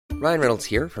Ryan Reynolds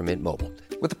here from Mint Mobile.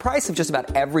 With the price of just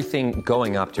about everything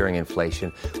going up during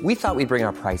inflation, we thought we'd bring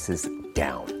our prices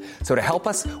down. So to help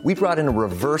us, we brought in a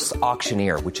reverse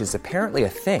auctioneer, which is apparently a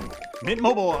thing. Mint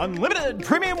Mobile Unlimited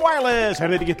Premium Wireless. How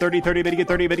to get 30, 30, bit to get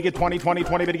 30, bit to get 20, 20,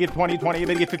 20, bit to get 20, 20,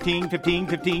 bit to get 15, 15,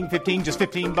 15, 15, just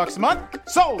 $15 a month?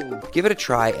 Sold! Give it a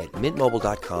try at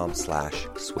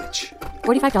mintmobile.com/switch.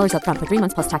 $45 up front for 3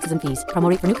 months plus taxes and fees. Promo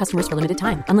rate for new customers for limited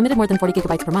time. Unlimited more than 40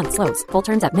 gigabytes per month. Slows full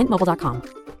terms at mintmobile.com.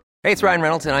 Hey, it's Ryan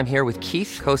Reynolds, and I'm here with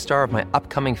Keith, co-star of my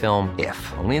upcoming film, If,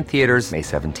 only in theaters May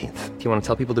 17th. Do you want to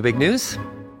tell people the big news?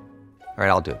 All right,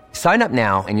 I'll do it. Sign up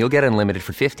now and you'll get unlimited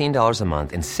for $15 a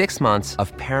month and 6 months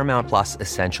of Paramount Plus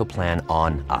Essential Plan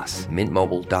on us.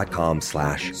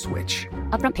 mintmobile.com/switch.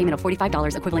 Upfront payment of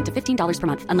 $45 equivalent to $15 per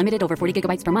month. Unlimited over 40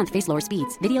 gigabytes per month. Face lower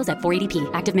speeds. Videos at 480p.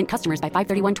 Active Mint customers by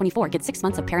 531.24 get 6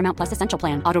 months of Paramount Plus Essential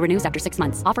Plan. Auto renews after 6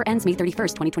 months. Offer ends May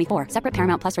 31st, 2024. Separate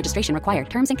Paramount Plus registration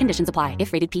required. Terms and conditions apply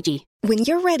if rated PG. When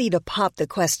you're ready to pop the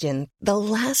question, the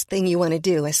last thing you want to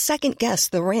do is second-guess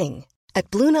the ring. At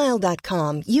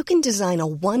BlueNile.com, you can design a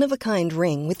one-of-a-kind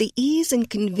ring with the ease and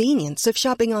convenience of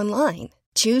shopping online.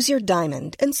 Choose your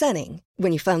diamond and setting.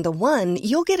 When you find the one,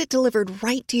 you'll get it delivered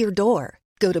right to your door.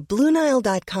 Go to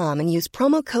BlueNile.com and use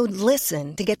promo code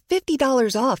LISTEN to get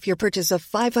 $50 off your purchase of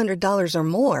 $500 or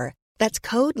more. That's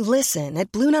code LISTEN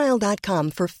at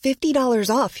BlueNile.com for $50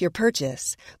 off your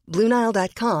purchase.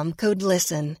 BlueNile.com, code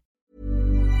LISTEN.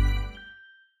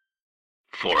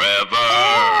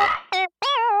 Forever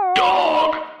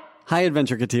Dog. Hi,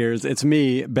 Adventureketeers. It's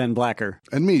me, Ben Blacker.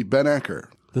 And me, Ben Acker.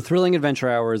 The Thrilling Adventure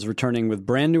Hour is returning with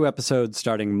brand new episodes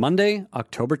starting Monday,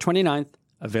 October 29th.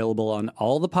 Available on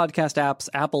all the podcast apps,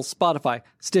 Apple, Spotify,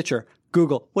 Stitcher,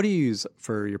 Google. What do you use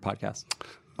for your podcast?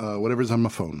 Whatever's on my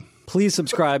phone. Please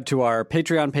subscribe to our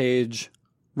Patreon page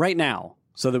right now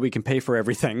so that we can pay for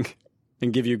everything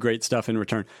and give you great stuff in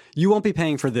return. You won't be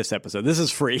paying for this episode. This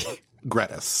is free.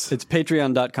 Gratis. It's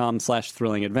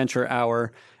patreon.com/Thrilling Adventure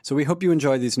Hour. So we hope you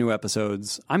enjoy these new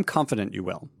episodes. I'm confident you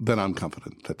will. Then I'm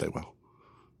confident that they will.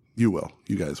 You will.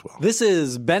 You guys will. This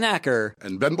is Ben Acker.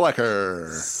 And Ben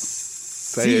Blacker.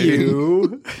 See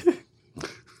you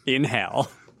in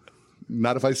hell.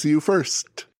 Not if I see you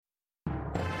first.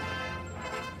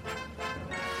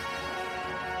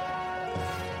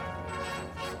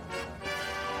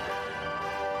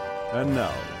 And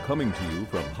now, coming to you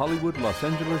from Hollywood, Los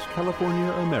Angeles, California,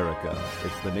 America,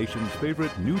 it's the nation's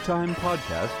favorite new time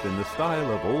podcast in the style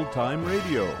of old-time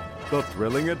radio, The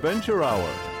Thrilling Adventure Hour.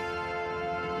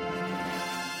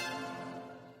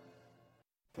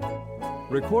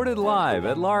 Recorded live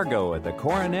at Largo at the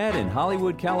Coronet in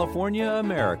Hollywood, California,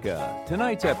 America.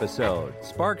 Tonight's episode,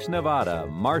 Sparks, Nevada,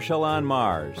 Marshal on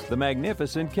Mars, The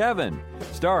Magnificent Kevin,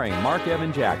 starring Mark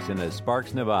Evan Jackson as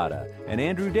Sparks, Nevada, and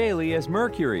Andrew Daly as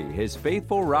Mercury, his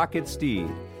faithful rocket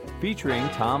steed, featuring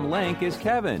Tom Lenk as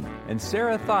Kevin and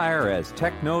Sarah Thayer as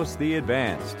Technos the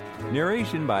Advanced.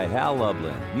 Narration by Hal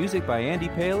Lublin, music by Andy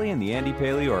Paley and the Andy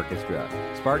Paley Orchestra.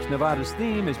 Sparks, Nevada's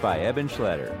theme is by Eben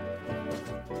Schletter.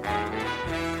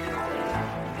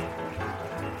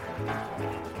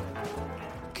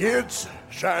 Kids,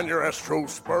 shine your Astro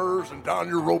spurs and don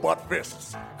your robot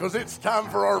fists, because it's time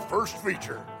for our first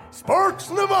feature.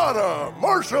 Sparks, Nevada,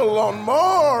 Marshal on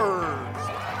Mars.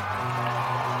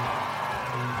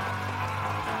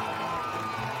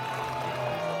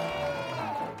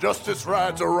 Justice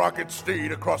rides a rocket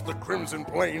steed across the crimson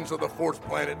plains of the fourth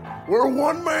planet, where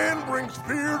one man brings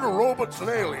fear to robots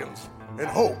and aliens, and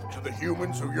hope to the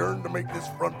humans who yearn to make this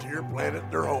frontier planet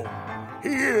their home.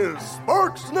 He is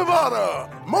Sparks, Nevada,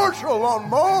 Marshal on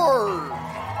Mars.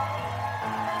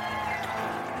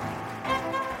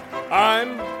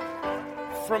 I'm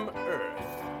from Earth.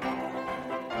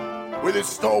 With his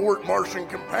stalwart Martian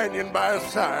companion by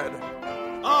his side.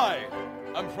 I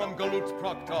am from Galut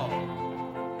Proctor,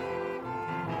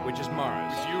 which is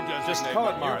Mars. You just call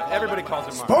it Mars. Everybody calls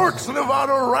it Mars. Sparks,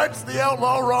 Nevada rights the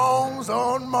outlaw wrongs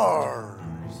on Mars.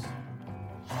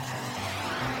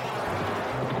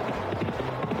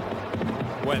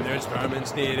 When there's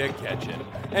varmints need a catching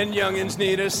and youngins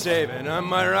need a saving, on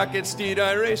my rocket steed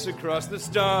I race across the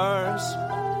stars.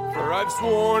 For I've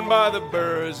sworn by the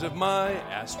burrs of my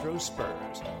astro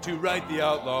spurs to right the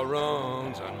outlaw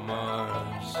wrongs on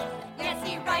Mars. Yes,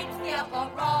 he rights the outlaw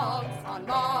wrongs on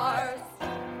Mars.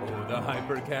 Oh, the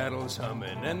hyper cattle's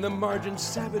humming and the margin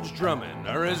savage drumming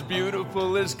are as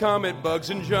beautiful as comet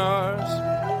bugs in jars.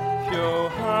 Yo,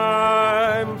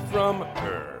 I'm from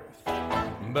Earth,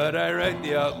 but I right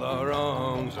the outlaw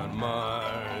wrongs on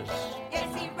Mars.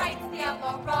 Yes, he rights the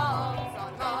outlaw wrongs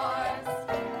on Mars.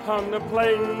 On the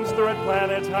plains, the red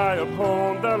planets, I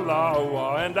uphold the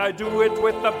law, and I do it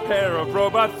with a pair of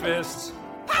robot fists.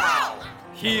 Pow!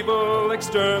 upheaval,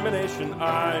 extermination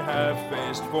I have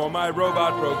faced. For my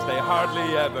robot rogues, they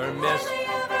hardly ever miss.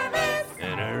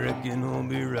 And I reckon I'll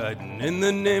be riding in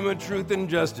the name of truth and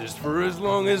justice for as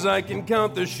long as I can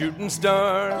count the shooting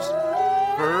stars.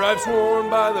 For I've sworn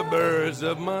by the birds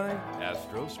of my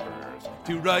astro spurs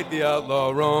to right the outlaw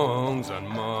wrongs on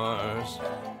Mars.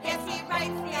 Yes, he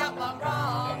rights the outlaw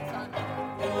wrongs on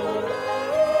Mars.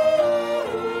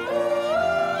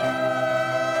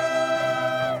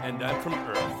 And I'm from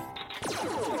Earth.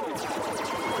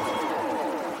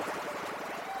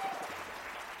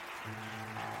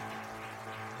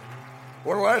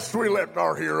 When last we left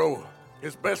our hero,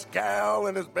 his best gal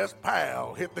and his best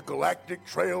pal hit the galactic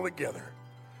trail together.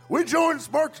 We joined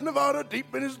Sparks, Nevada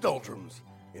deep in his doldrums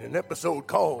in an episode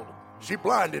called She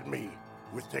Blinded Me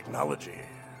with Technology.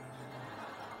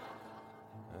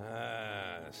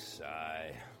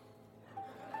 Sigh.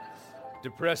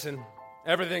 Depressing.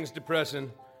 Everything's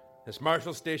depressing. This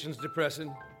Marshal station's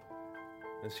depressing.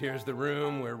 This here's the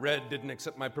room where Red didn't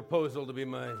accept my proposal to be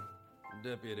my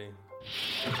deputy.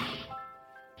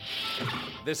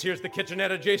 This here's the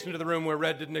kitchenette adjacent to the room where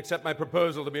Red didn't accept my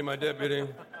proposal to be my deputy.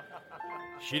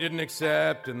 She didn't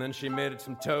accept, and then she made it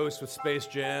some toast with Space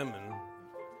Jam and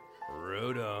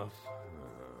rode off.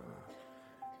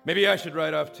 Maybe I should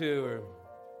ride off too, or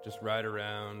just ride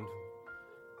around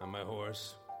on my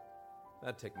horse.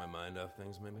 That'd take my mind off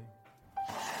things, maybe.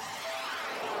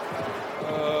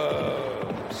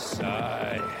 Oh,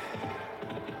 sigh.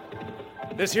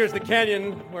 This here's the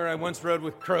canyon where I once rode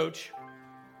with Croach.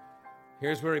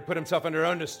 Here's where he put himself under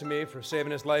onus to me for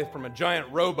saving his life from a giant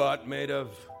robot made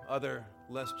of other,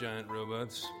 less giant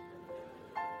robots.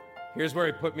 Here's where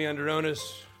he put me under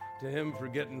onus to him for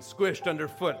getting squished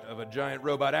underfoot of a giant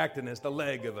robot actinist, the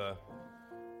leg of a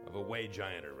way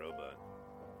gianter robot.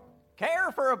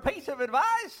 Care for a piece of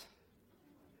advice?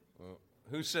 Well,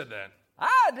 who said that?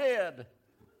 I did.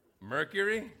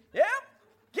 Mercury? Yep.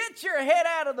 Get your head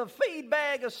out of the feed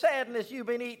bag of sadness you've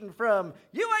been eating from.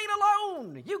 You ain't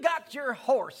alone. You got your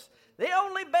horse, the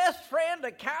only best friend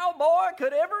a cowboy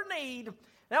could ever need.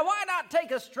 Now, why not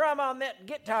take a strum on that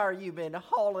guitar you've been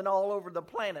hauling all over the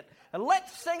planet, and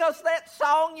let's sing us that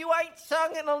song you ain't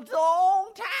sung in a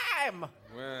long time.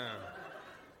 Well,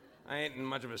 I ain't in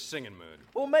much of a singing mood.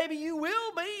 Well, maybe you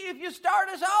will be if you start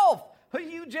us off.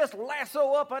 You just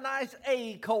lasso up a nice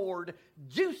A chord,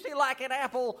 juicy like an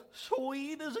apple,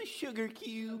 sweet as a sugar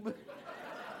cube.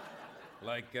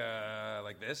 Like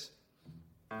this?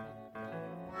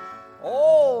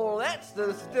 Oh, that's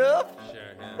the stuff.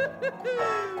 Sure, yeah.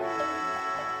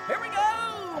 Here we go.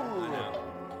 I know.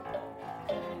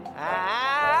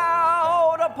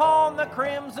 Out upon the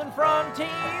crimson frontier,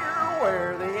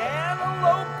 where the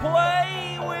antelope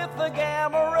play with the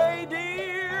gamma ray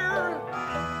deer.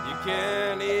 You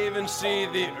can't even see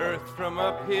the earth from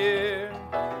up here,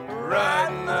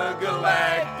 riding the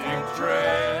galactic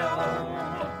trail.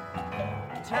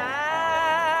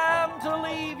 Time to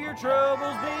leave your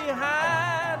troubles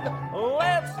behind.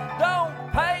 Let's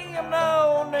don't pay 'em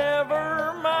no,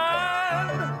 never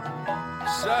mind.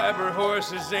 Cyber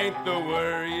horses ain't the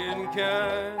worrying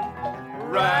kind,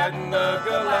 riding the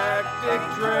galactic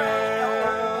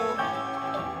trail.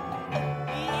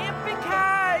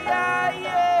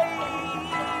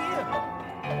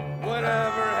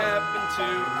 Whatever happened to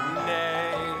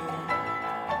Nay?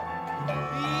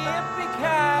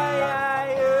 Yippee-ki-yi-yo.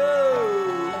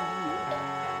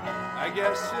 I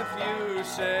guess if you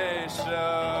say so.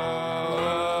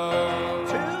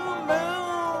 2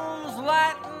 moons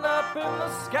lighting up in the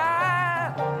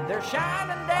sky. They're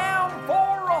shining down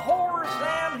for a horse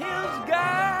and his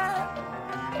guy.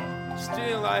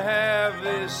 Still I have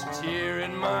this tear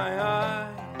in my eye,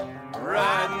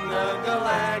 riding the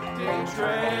galactic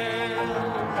trail,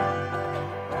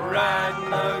 riding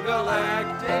the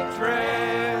galactic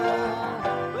trail,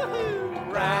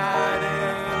 riding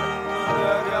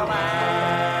the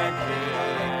galactic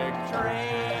trail.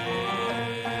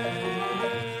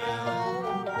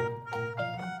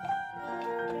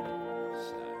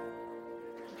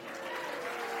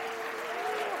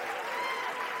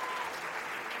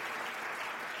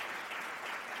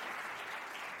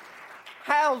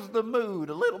 How's the mood?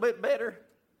 A little bit better?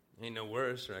 Ain't no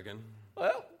worse, reckon.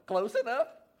 Well, close enough.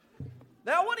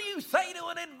 Now, what do you say to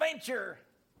an adventure?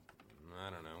 I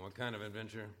don't know. What kind of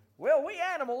adventure? Well, we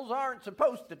animals aren't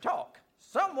supposed to talk.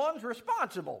 Someone's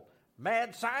responsible.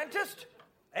 Mad scientist?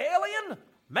 Alien?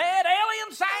 Mad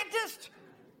alien scientist?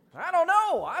 I don't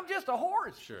know. I'm just a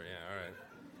horse. Sure, yeah, all right.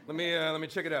 Let me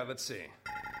check it out. Let's see.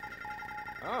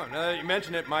 Oh, now that you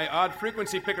mention it, my odd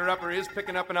frequency picker-upper is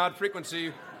picking up an odd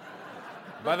frequency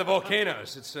by the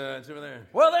volcanoes. It's over there.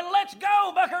 Well, then let's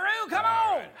go, buckaroo. Come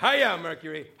on. Hiya,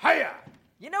 Mercury. Hiya!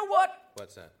 You know what?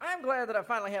 What's that? I'm glad that I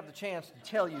finally have the chance to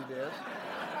tell you this.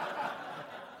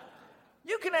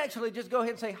 You can actually just go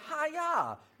ahead and say,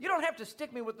 hi-ya. You don't have to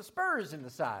stick me with the spurs in the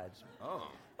sides. Oh.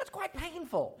 That's quite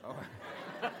painful. Oh,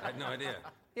 I had no idea.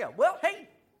 Yeah, well, hey,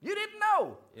 you didn't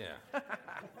know. Yeah.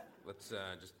 Let's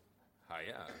just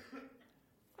hiya.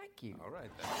 Thank you. All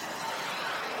right, then.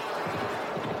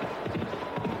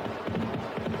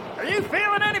 Are you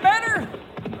feeling any better?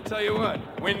 I'll tell you what.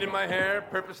 Wind in my hair,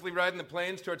 purposely riding the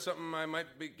planes towards something I might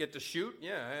get to shoot.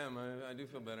 Yeah, I am. I do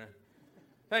feel better.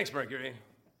 Thanks, Mercury.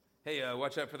 Hey,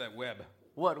 watch out for that web.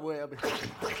 What web?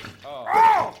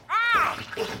 Oh! Ah!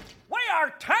 We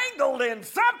are tangled in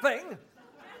something!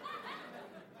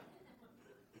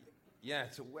 Yeah,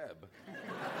 it's a web.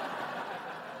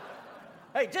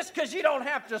 Hey, just because you don't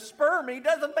have to spur me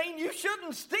doesn't mean you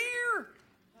shouldn't steer.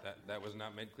 That was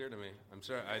not made clear to me. I'm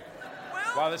sorry.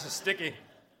 Well, wow, this is sticky.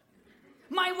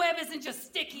 My web isn't just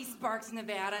sticky, Sparks,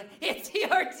 Nevada. It's your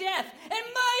death and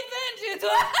my vengeance.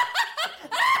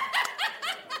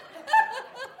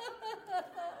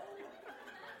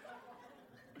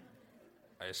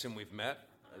 I assume we've met?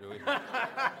 Or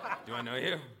do I know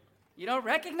you? You don't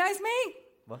recognize me?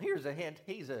 Well, here's a hint.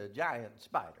 He's a giant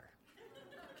spider.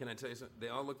 Can I tell you something? They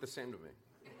all look the same to me.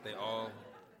 They all...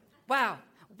 Wow.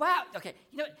 Okay,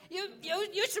 you know,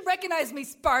 you should recognize me,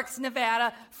 Sparks,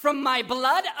 Nevada, from my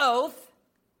blood oath.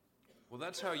 Well,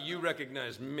 that's how you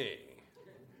recognize me.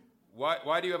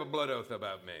 Why do you have a blood oath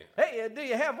about me? Hey, do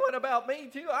you have one about me,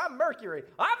 too? I'm Mercury.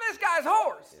 I'm this guy's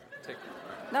horse. Yeah,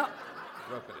 No.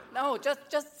 Rope it in. No,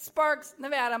 just Sparks,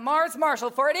 Nevada. Marshal,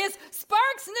 for it is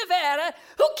Sparks, Nevada,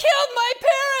 who killed my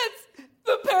parents!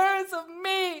 The parents of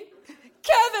me!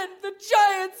 Kevin, the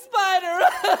giant spider!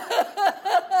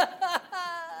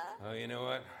 Oh, you know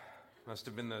what? Must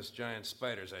have been those giant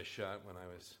spiders I shot when I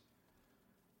was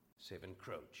saving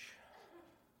Croach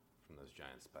from those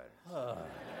giant spiders.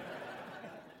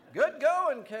 Good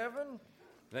going, Kevin.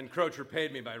 Then Croach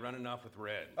repaid me by running off with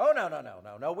Red. Oh,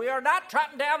 no. We are not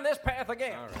trotting down this path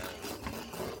again. All right.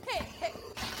 Hey,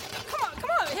 come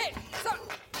on, hey,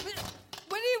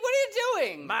 what are you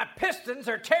doing? My pistons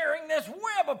are tearing this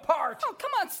web apart. Oh,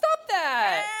 come on, stop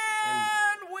that.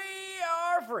 And we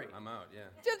are free. I'm out, yeah.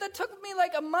 Dude, that took me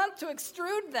like a month to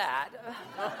extrude that.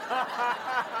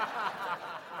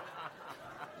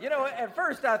 You know, at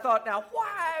first I thought, now,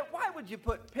 why would you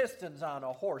put pistons on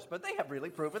a horse? But they have really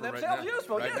proven For right themselves now.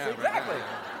 useful. Right Yes, now, right exactly. now,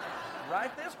 yeah.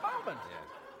 Right this moment.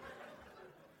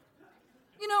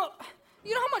 You know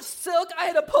how much silk I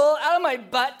had to pull out of my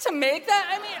butt to make that?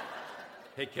 I mean...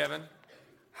 Hey, Kevin,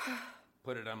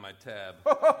 put it on my tab.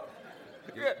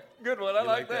 Good one. I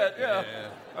like that. Yeah.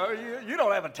 Oh, you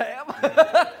don't have a tab.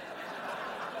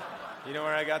 You know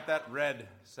where I got that? Red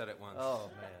said it once. Oh,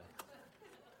 man.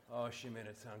 Oh, she made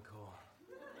it sound cool.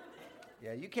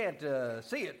 Yeah, you can't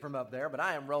see it from up there, but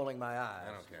I am rolling my eyes.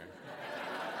 I don't care.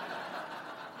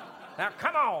 Now,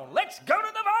 come on. Let's go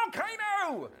to the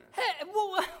volcano. Hey,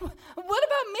 well, what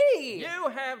about me? You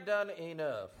have done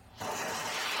enough.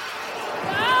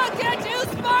 I'll get you,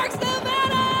 Sparks,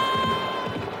 Nevada!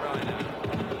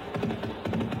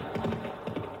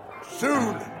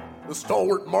 Soon, the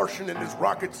stalwart Martian and his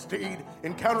rocket steed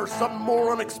encounter something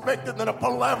more unexpected than a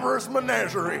palaverous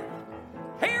menagerie.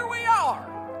 Here we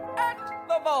are at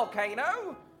the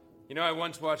volcano. You know, I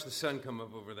once watched the sun come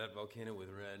up over that volcano with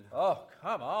Red. Oh,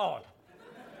 come on.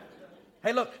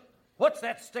 Hey, look. What's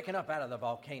that sticking up out of the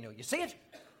volcano? You see it?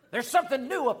 There's something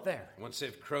new up there. I once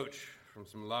saved Croach from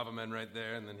some lava men right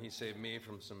there, and then he saved me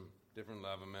from some different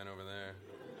lava men over there.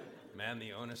 Man, the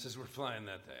onuses were flying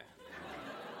that day.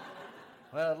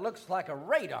 Well, it looks like a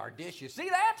radar dish. You see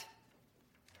that?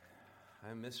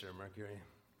 I miss her, Mercury.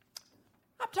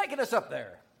 I'm taking us up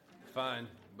there. Fine,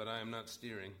 but I am not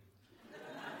steering.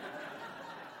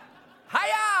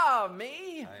 Hiya,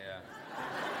 me.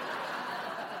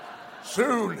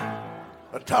 Soon,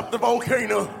 atop the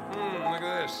volcano. Look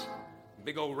at this.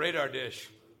 Big old radar dish.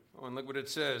 Oh, and look what it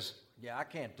says. Yeah, I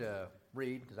can't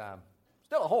read because I'm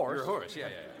still a horse. You're a horse, yeah.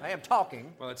 I am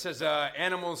talking. Well, it says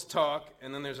animals talk,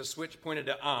 and then there's a switch pointed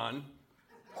to on.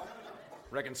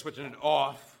 Reckon switching it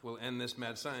off will end this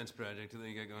mad science project that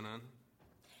you got going on.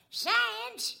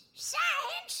 Science!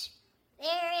 Science!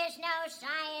 There is no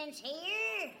science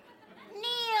here.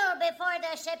 Kneel before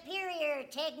the superior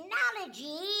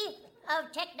technology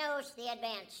of Technos the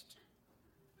Advanced.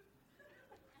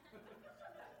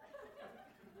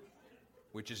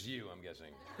 Which is you, I'm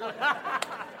guessing. Yeah,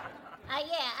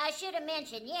 I should have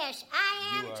mentioned, yes,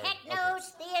 I am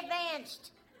Technos the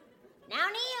Advanced. Now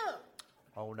kneel.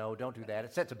 Oh, no, don't do that.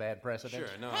 It sets a bad precedent.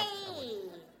 Sure, no. Hey,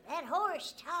 That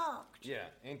horse talked. Yeah,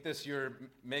 ain't this your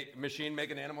machine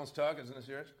making animals talk? Isn't this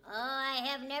yours? Oh, I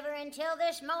have never until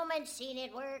this moment seen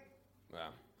it work.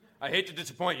 Well, I hate to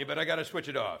disappoint you, but I gotta switch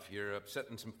it off. You're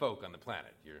upsetting some folk on the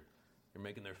planet. You're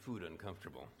making their food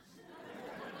uncomfortable.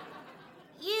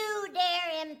 You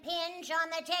dare impinge on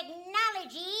the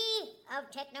technology of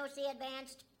Technos the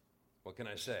Advanced? What can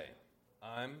I say?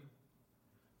 I'm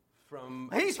from...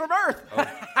 He's from Earth. Oh.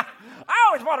 I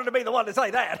always wanted to be the one to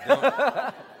say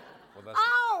that.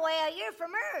 Well, you're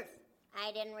from Earth.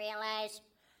 I didn't realize.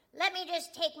 Let me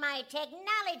just take my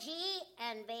technology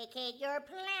and vacate your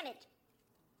planet.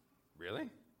 Really?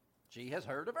 She has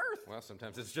heard of Earth. Well,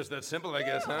 sometimes it's just that simple, I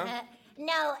guess, huh?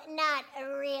 No, not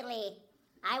really.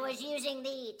 I was using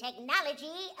the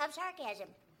technology of sarcasm.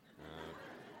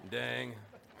 Dang.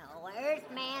 Oh,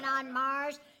 Earthman on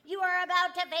Mars, you are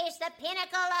about to face the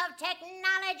pinnacle of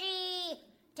technology.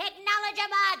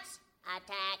 Technologibots,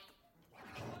 attack.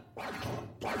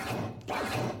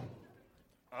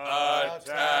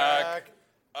 Attack!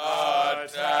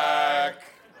 Attack!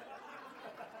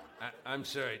 I'm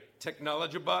sorry,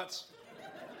 Technologibots?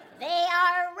 They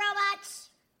are robots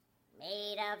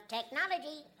made of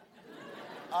technology.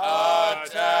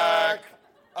 Attack!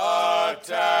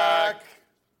 Attack!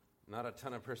 Not a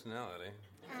ton of personality.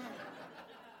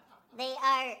 They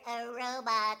are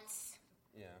robots.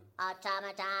 Yeah.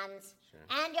 Automatons. Sure.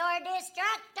 And your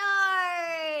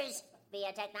destructors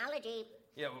via technology.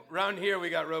 Yeah, well, around here we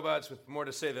got robots with more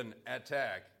to say than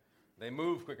attack. They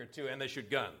move quicker, too, and they shoot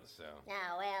guns, so...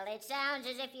 Oh, well, it sounds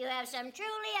as if you have some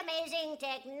truly amazing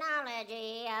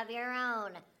technology of your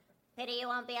own. Pity you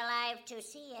won't be alive to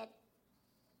see it.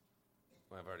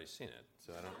 Well, I've already seen it,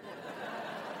 so I don't...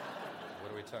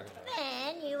 What are we talking about?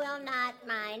 Then you will not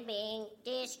mind being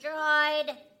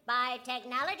destroyed by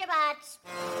Technologibots.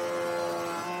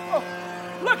 Oh,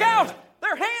 look out!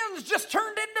 Their hands just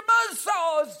turned into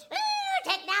buzzsaws! Ooh,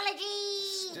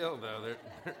 technology! Still, though,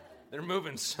 they're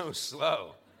moving so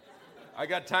slow. I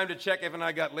got time to check if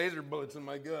I got laser bullets in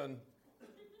my gun.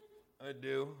 I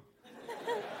do.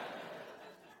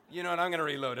 You know what? I'm going to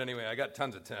reload anyway. I got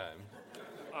tons of time.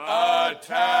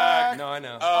 Attack! No, I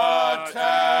know.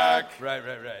 Attack!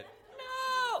 Right.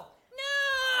 No!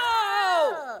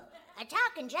 Oh, a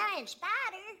talking giant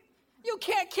spider. You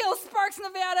can't kill Sparks,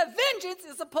 Nevada. Vengeance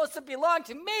is supposed to belong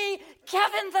to me,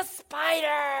 Kevin the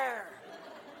Spider.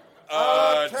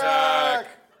 Attack!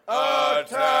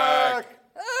 Attack!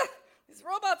 These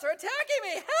robots are attacking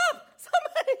me. Help!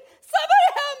 Somebody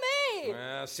help me!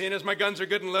 Well, seeing as my guns are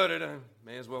good and loaded, I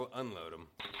may as well unload them.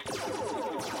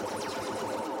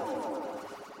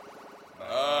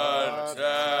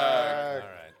 Attack!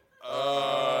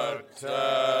 All right.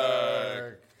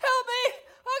 Attack! Help me!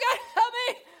 Oh, God, help me!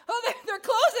 Oh, they're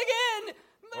closing in!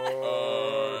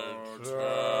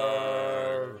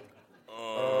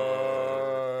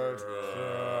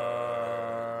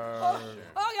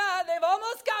 Oh, God, they've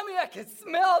almost got me. I can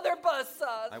smell their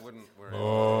buzzsaws. I wouldn't worry.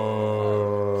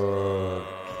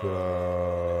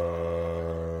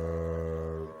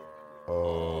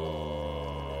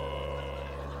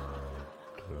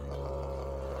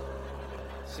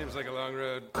 Seems like a long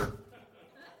road.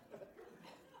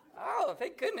 Oh,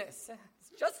 thank goodness.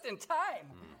 It's just in time.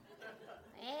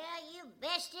 Well, you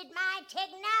bested my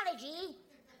technology.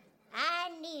 I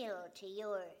kneel to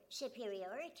your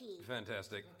superiority.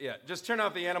 Fantastic. Yeah, just turn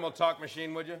off the animal talk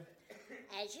machine, would you?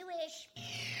 As you wish.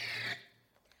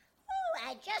 Oh,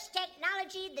 I just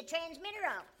technologied the transmitter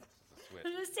off. Switch.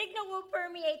 The signal will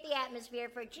permeate the atmosphere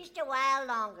for just a while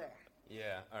longer.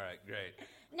 Yeah, all right, great.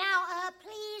 Now,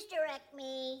 please direct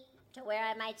me to where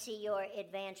I might see your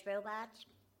advanced robots.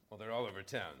 Well, they're all over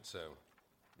town, so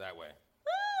that way.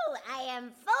 Woo! I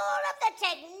am full of the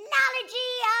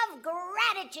technology of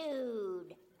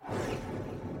gratitude. I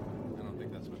don't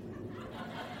think that's what...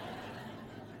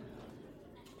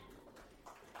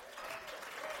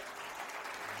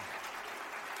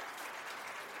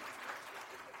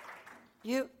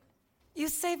 You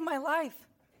saved my life,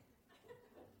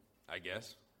 I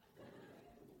guess.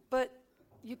 but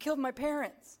you killed my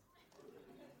parents.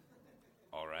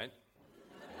 All right.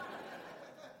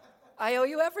 I owe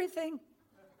you everything,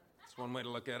 That's one way to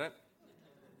look at it.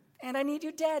 and I need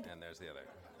you dead. And there's the other.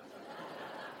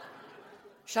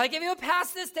 Shall I give you a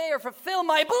pass this day or fulfill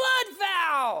my blood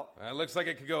vow? It looks like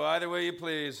it could go either way you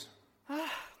please.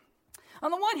 On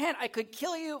the one hand, I could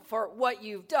kill you for what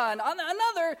you've done. On the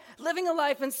another, living a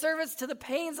life in service to the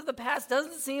pains of the past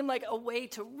doesn't seem like a way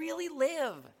to really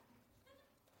live.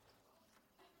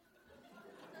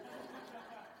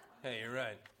 Hey, you're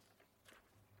right.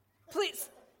 Please,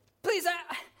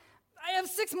 I have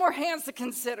 6 more hands to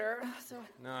consider. So,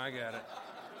 No, I got it.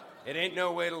 It ain't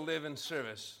no way to live in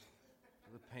service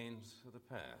to the pains of the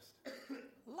past.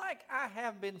 Like I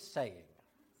have been saying.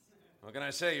 What can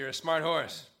I say? You're a smart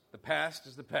horse. The past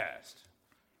is the past.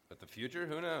 But the future,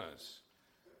 who knows?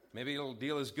 Maybe it'll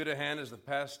deal as good a hand as the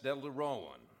past dealt a raw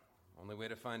one. Only way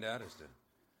to find out is to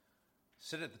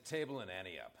sit at the table and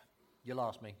ante up. You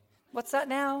lost me. What's that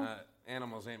now?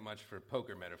 Animals ain't much for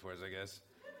poker metaphors, I guess.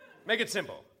 Make it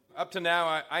simple. Up to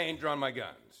now, I ain't drawn my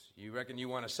guns. You reckon you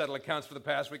want to settle accounts for the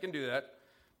past? We can do that.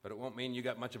 But it won't mean you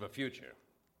got much of a future.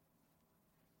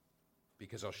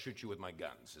 Because I'll shoot you with my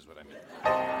guns, is what I mean.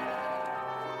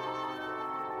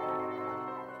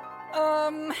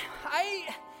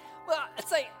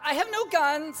 It's like, I have no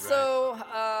guns, Right. so,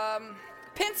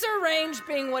 pincer range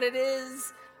being what it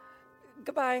is,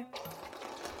 goodbye.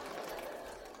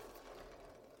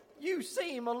 You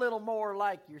seem a little more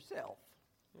like yourself.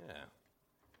 Yeah.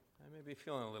 I may be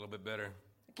feeling a little bit better.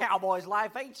 The cowboy's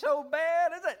life ain't so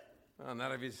bad, is it? Well,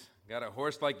 not if he's got a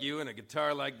horse like you and a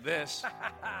guitar like this.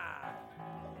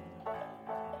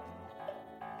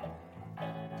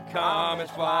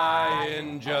 Comets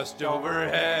flying just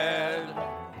overhead.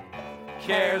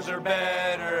 Cares are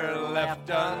better left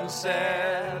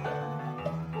unsaid.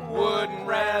 Wouldn't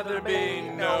rather be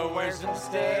nowheres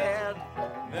instead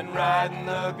than riding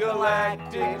the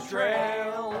galactic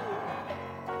trail.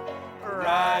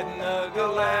 Riding the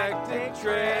galactic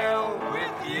trail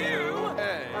with you.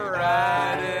 Hey.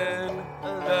 Riding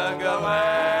the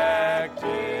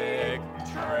galactic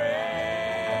trail.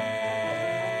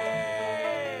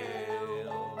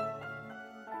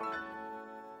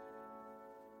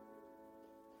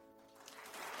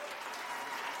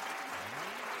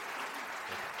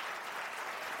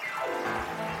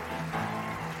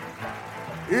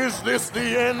 Is this the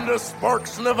end of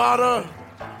Sparks, Nevada?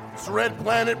 It's Red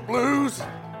Planet Blues?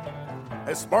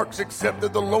 Has Sparks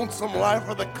accepted the lonesome life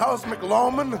of the cosmic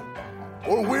lawman?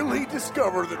 Or will he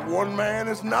discover that one man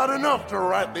is not enough to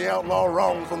right the outlaw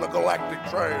wrongs on the galactic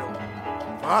trail?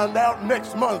 Find out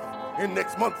next month in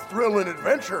next month's thrilling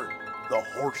adventure, The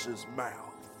Horse's Mouth.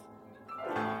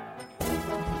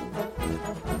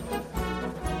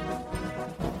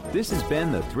 This has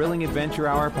been the Thrilling Adventure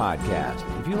Hour podcast.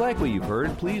 If you like what you've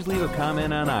heard, please leave a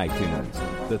comment on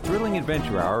iTunes. The Thrilling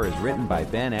Adventure Hour is written by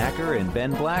Ben Acker and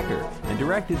Ben Blacker and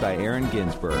directed by Aaron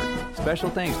Ginsberg. Special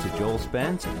thanks to Joel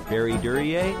Spence, Barry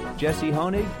Duryea, Jesse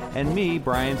Honig, and me,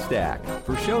 Brian Stack.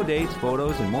 For show dates,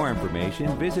 photos, and more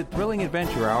information, visit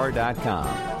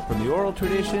thrillingadventurehour.com. From the oral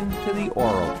tradition to the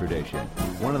oral tradition,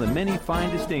 one of the many fine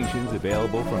distinctions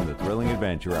available from the Thrilling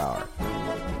Adventure Hour.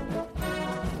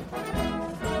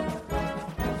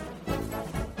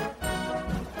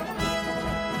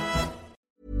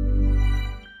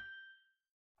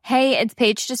 Hey, it's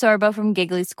Paige DeSorbo from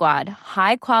Giggly Squad.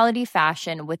 High quality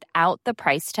fashion without the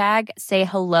price tag. Say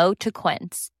hello to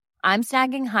Quince. I'm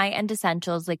snagging high-end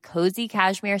essentials like cozy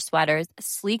cashmere sweaters,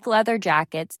 sleek leather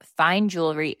jackets, fine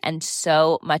jewelry, and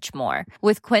so much more.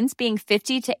 With Quince being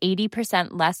 50 to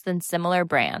 80% less than similar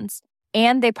brands.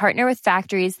 And they partner with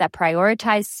factories that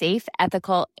prioritize safe,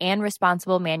 ethical, and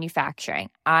responsible manufacturing.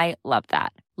 I love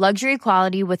that. Luxury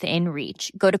quality within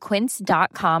reach. Go to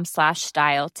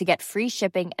quince.com/style to get free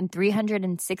shipping and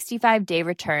 365-day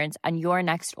returns on your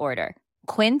next order.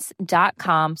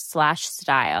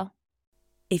 Quince.com/style.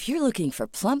 If you're looking for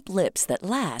plump lips that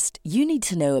last, you need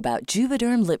to know about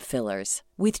Juvederm lip fillers.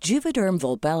 With Juvederm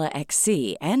Volbella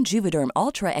XC and Juvederm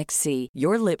Ultra XC,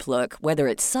 your lip look, whether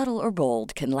it's subtle or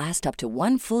bold, can last up to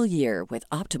 1 full year with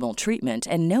optimal treatment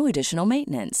and no additional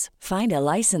maintenance. Find a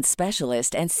licensed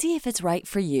specialist and see if it's right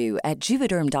for you at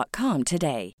Juvederm.com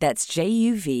today. That's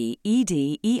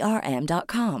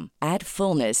JUVEDERM.com. Add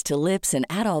fullness to lips in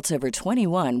adults over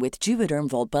 21 with Juvederm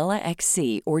Volbella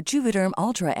XC or Juvederm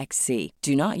Ultra XC.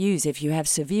 Do not use if you have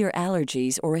severe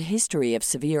allergies or a history of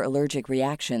severe allergic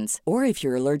reactions, or if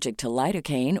you're allergic to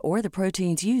lidocaine or the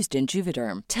proteins used in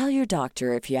Juvederm. Tell your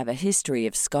doctor if you have a history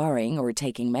of scarring or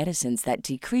taking medicines that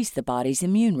decrease the body's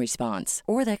immune response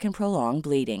or that can prolong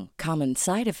bleeding. Common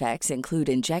side effects include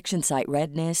injection site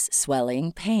redness,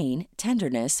 swelling, pain,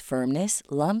 tenderness, firmness,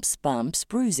 lumps, bumps,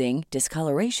 bruising,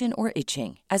 discoloration, or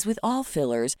itching. As with all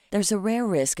fillers, there's a rare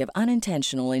risk of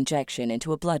unintentional injection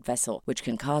into a blood vessel, which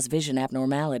can cause vision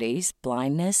abnormalities,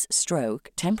 blindness,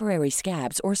 stroke, temporary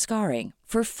scabs, or scarring.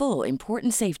 For full,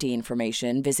 important safety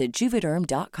information, visit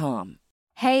Juvederm.com.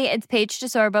 Hey, it's Paige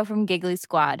DeSorbo from Giggly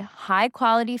Squad. High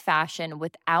quality fashion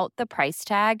without the price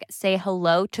tag. Say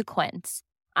hello to Quince.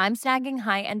 I'm snagging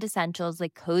high-end essentials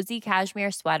like cozy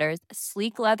cashmere sweaters,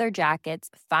 sleek leather jackets,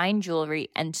 fine jewelry,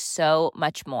 and so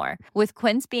much more. With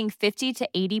Quince being 50 to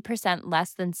 80%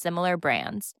 less than similar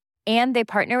brands. And they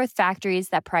partner with factories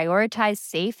that prioritize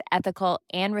safe, ethical,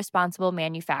 and responsible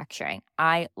manufacturing.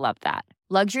 I love that.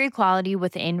 Luxury quality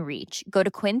within reach. Go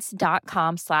to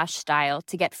quince.com/style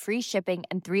to get free shipping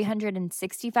and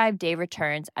 365-day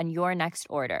returns on your next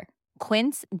order.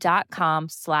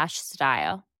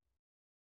 Quince.com/style.